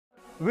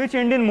Which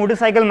Indian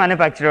motorcycle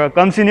manufacturer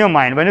comes in your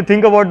mind when you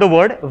think about the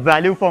word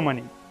value for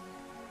money?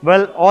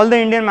 Well, all the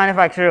Indian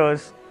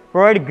manufacturers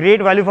provide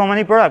great value for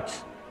money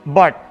products,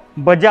 but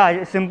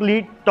Bajaj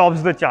simply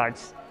tops the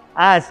charts,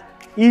 as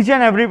each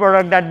and every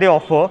product that they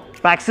offer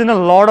packs in a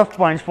lot of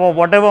punch for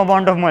whatever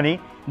amount of money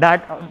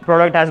that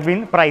product has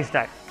been priced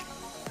at.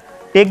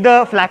 Take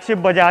the flagship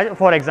Bajaj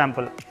for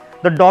example.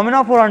 The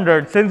Dominar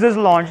 400 since its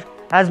launch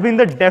has been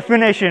the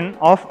definition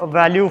of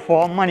value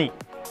for money.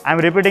 I'm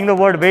repeating the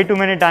word way too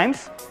many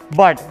times,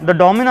 but the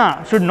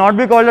Dominar should not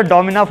be called the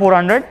Dominar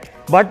 400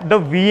 but the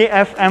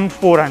VFM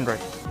 400.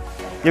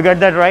 You get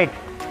that right?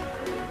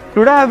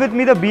 Today I have with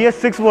me the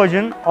BS6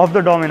 version of the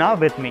Dominar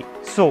with me.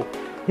 So,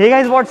 hey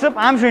guys, what's up?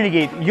 I'm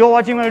Sriniket. You're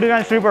watching my YouTube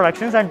channel Sri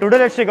Productions, and today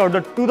let's check out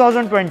the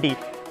 2020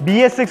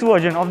 BS6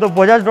 version of the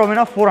Bajaj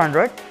Dominar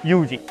 400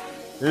 UG.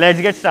 Let's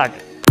get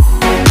started.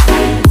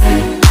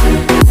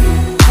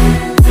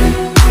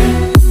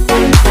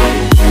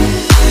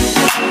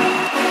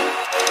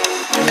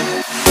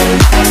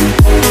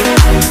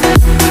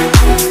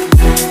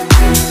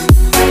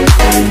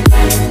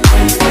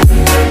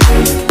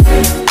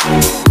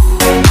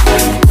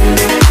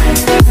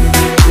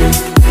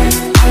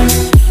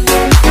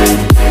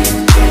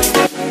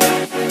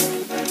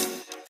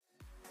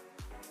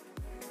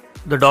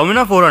 The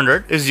Dominar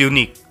 400 is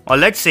unique, or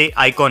let's say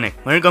iconic,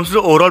 when it comes to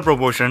the overall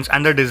proportions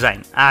and the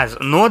design, as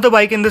no other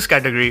bike in this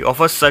category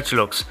offers such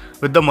looks,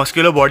 with the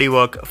muscular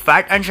bodywork,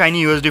 fat and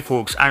shiny USD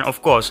forks, and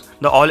of course,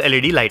 the all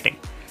LED lighting.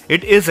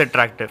 It is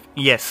attractive,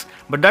 yes,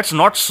 but that's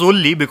not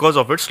solely because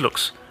of its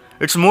looks.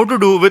 It's more to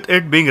do with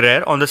it being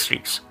rare on the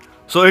streets.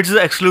 So it's the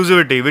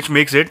exclusivity which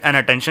makes it an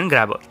attention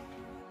grabber.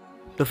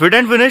 The fit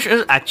and finish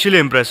is actually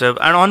impressive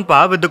and on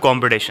par with the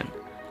competition.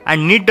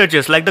 And neat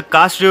touches like the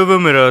cast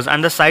rearview mirrors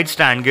and the side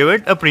stand give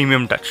it a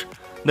premium touch.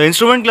 The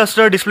instrument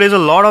cluster displays a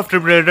lot of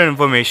trip related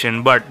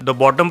information, but the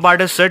bottom part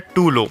is set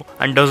too low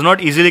and does not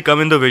easily come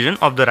in the vision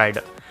of the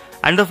rider.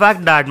 And the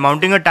fact that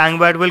mounting a tank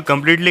bat will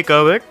completely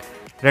curve it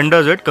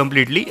renders it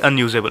completely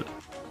unusable.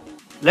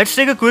 Let's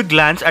take a quick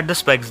glance at the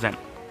specs then.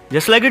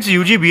 Just like its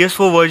UG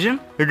BS4 version,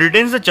 it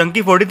retains the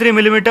chunky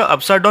 43mm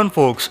upside down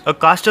forks, a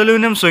cast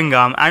aluminum swing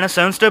arm and a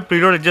 7-step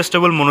preload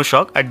adjustable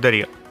monoshock at the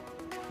rear.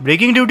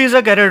 Braking duties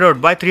are carried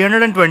out by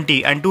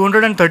 320 and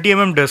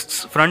 230mm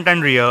discs front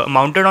and rear,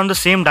 mounted on the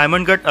same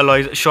diamond cut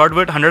alloys shot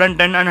with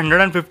 110 and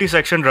 150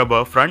 section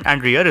rubber front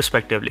and rear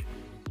respectively.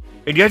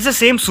 It gets the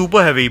same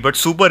super heavy but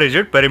super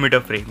rigid perimeter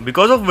frame,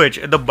 because of which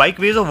the bike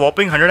weighs a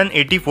whopping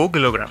 184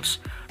 kg.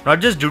 Not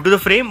just due to the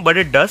frame, but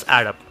it does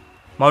add up.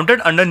 Mounted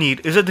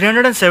underneath is a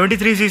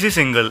 373cc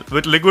single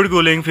with liquid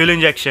cooling, fuel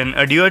injection,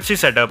 a DOHC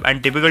setup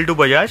and typical to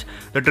Bajaj,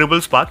 the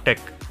triple spark tech.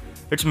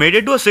 It's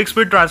mated to a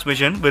 6-speed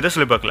transmission with a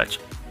slipper clutch.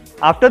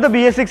 After the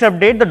BS6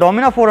 update, the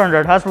Dominar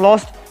 400 has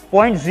lost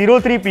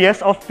 0.03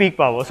 PS of peak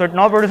power, so it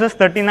now produces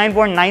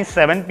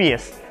 39.97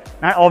 PS.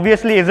 That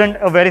obviously isn't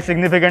a very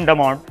significant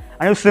amount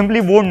and you simply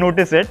won't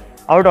notice it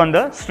out on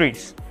the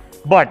streets.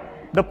 But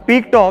the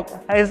peak torque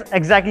is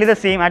exactly the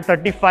same at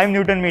 35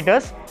 Newton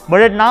meters,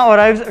 but it now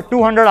arrives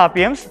 200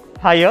 RPMs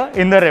higher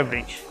in the rev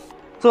range.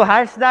 So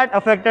has that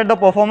affected the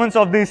performance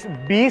of this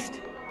beast?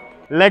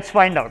 Let's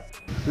find out.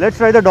 Let's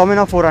try the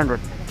Dominar 400.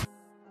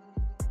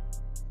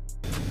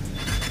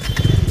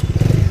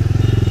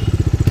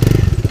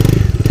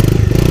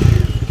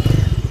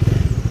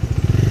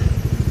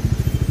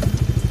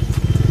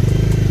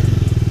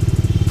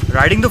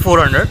 Riding the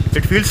 400,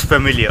 it feels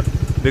familiar,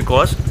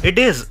 because it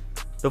is.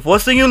 The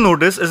first thing you'll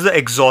notice is the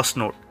exhaust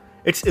note.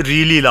 It's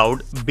really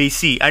loud,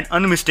 bassy and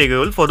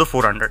unmistakable for the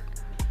 400.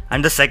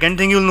 And the second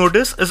thing you'll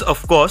notice is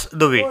of course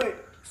the weight. Oi,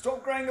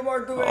 stop crying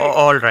about the weight.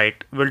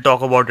 Alright, we'll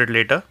talk about it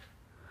later.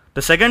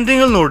 The second thing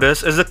you'll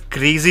notice is the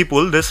crazy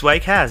pull this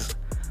bike has.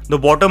 The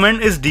bottom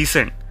end is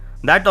decent.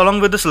 That along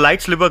with the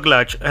slight slipper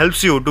clutch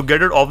helps you to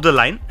get it off the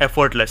line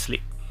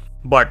effortlessly.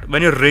 But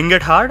when you ring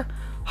it hard,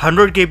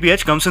 100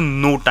 kph comes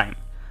in no time.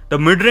 The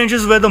mid-range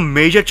is where the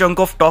major chunk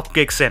of torque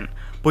kicks in,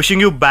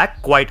 pushing you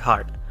back quite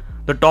hard.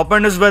 The top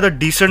end is where the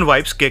decent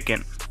vibes kick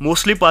in,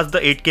 mostly past the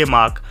 8k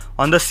mark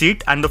on the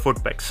seat and the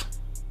foot pegs.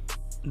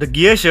 The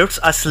gear shifts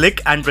are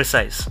slick and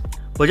precise.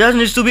 Bajaj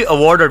needs to be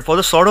awarded for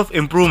the sort of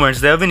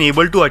improvements they have been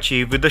able to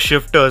achieve with the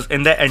shifters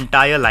in their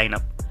entire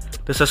lineup.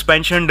 The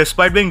suspension,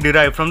 despite being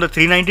derived from the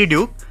 390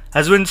 Duke,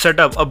 has been set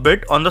up a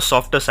bit on the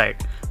softer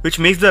side, which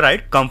makes the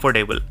ride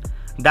comfortable.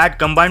 That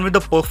combined with the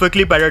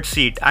perfectly padded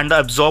seat and the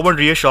absorbent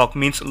rear shock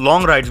means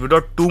long rides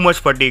without too much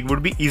fatigue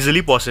would be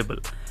easily possible.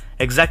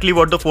 Exactly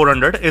what the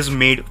 400 is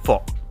made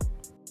for.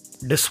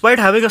 Despite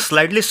having a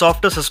slightly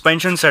softer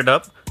suspension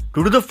setup,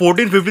 due to the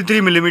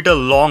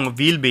 1453mm long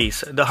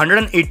wheelbase, the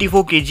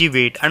 184 kg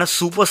weight and a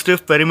super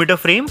stiff perimeter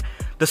frame,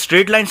 the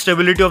straight line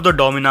stability of the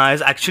Dominar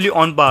is actually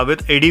on par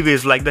with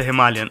ADVs like the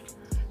Himalayan.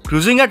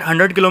 Cruising at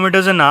 100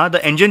 km an hour,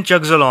 the engine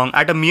chugs along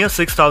at a mere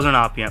 6000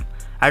 RPM,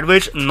 at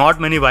which not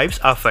many vibes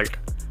are felt.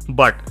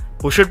 But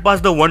push it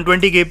past the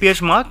 120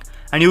 kph mark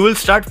and you will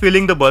start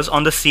feeling the buzz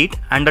on the seat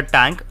and the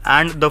tank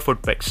and the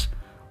foot pegs.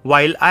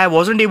 While I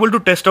wasn't able to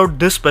test out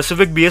this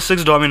specific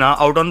BS6 Dominar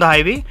out on the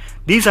highway,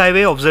 these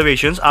highway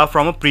observations are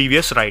from a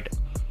previous ride.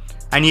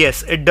 And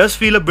yes, it does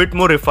feel a bit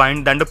more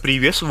refined than the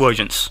previous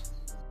versions.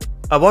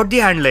 About the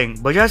handling,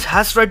 Bajaj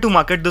has tried to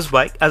market this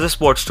bike as a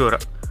sports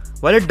tourer.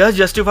 While it does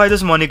justify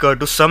this moniker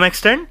to some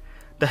extent,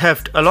 the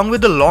heft along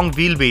with the long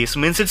wheelbase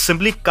means it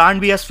simply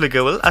can't be as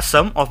flickable as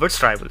some of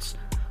its rivals.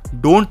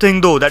 Don't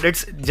think though that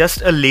it's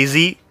just a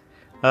lazy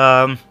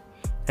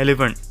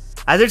elephant,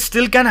 as it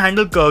still can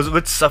handle curves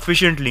with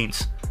sufficient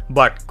leans.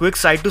 But quick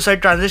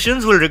side-to-side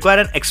transitions will require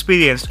an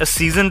experienced, a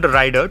seasoned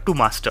rider to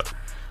master.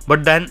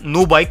 But then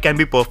no bike can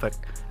be perfect.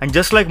 And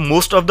just like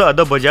most of the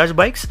other Bajaj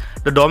bikes,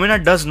 the Dominar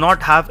does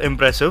not have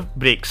impressive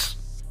brakes.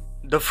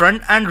 The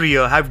front and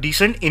rear have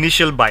decent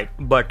initial bite,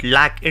 but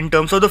lack in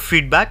terms of the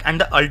feedback and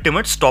the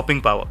ultimate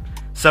stopping power,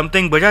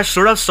 something Bajaj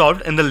should have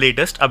solved in the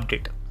latest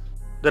update.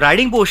 The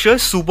riding posture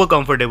is super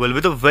comfortable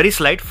with a very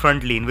slight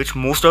front lean which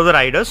most of the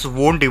riders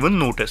won't even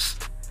notice.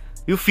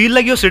 You feel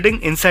like you're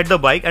sitting inside the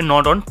bike and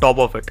not on top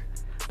of it.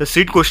 The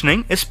seat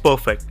cushioning is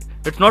perfect.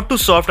 It's not too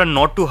soft and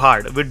not too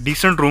hard, with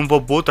decent room for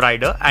both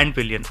rider and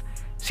pillion.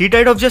 Seat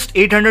height of just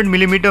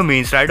 800mm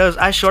means riders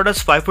as short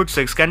as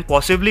 5'6" can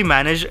possibly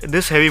manage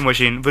this heavy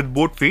machine with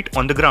both feet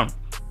on the ground.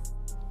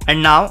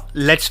 And now,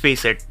 let's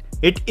face it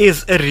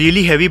is a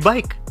really heavy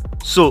bike.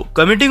 So,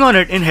 commuting on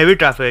it in heavy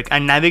traffic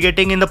and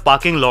navigating in the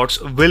parking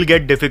lots will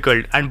get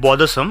difficult and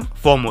bothersome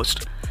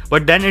foremost.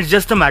 But then it's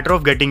just a matter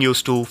of getting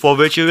used to, for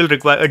which you will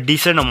require a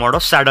decent amount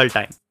of saddle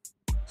time.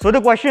 So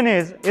the question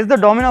is the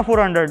Dominar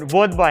 400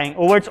 worth buying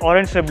over its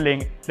orange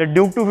sibling, the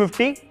Duke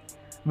 250?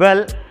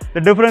 Well,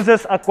 the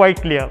differences are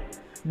quite clear.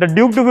 The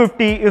Duke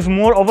 250 is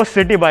more of a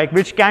city bike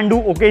which can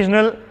do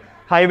occasional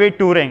highway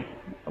touring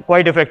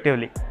quite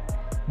effectively.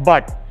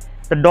 But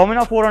the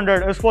Dominar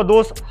 400 is for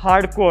those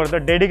hardcore, the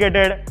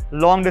dedicated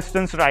long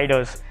distance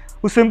riders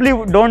who simply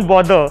don't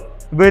bother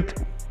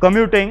with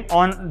commuting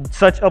on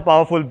such a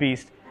powerful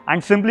beast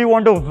and simply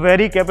want a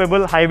very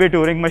capable highway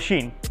touring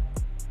machine.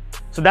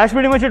 So that's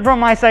pretty much it from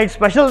my side.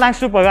 Special thanks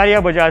to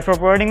Pagariya Bajaj for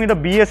providing me the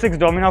BS6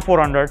 Dominar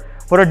 400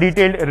 for a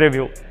detailed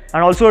review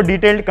and also a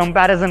detailed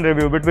comparison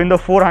review between the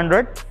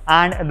 400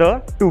 and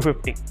the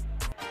 250.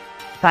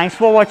 Thanks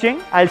for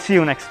watching. I'll see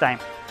you next time.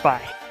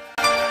 Bye.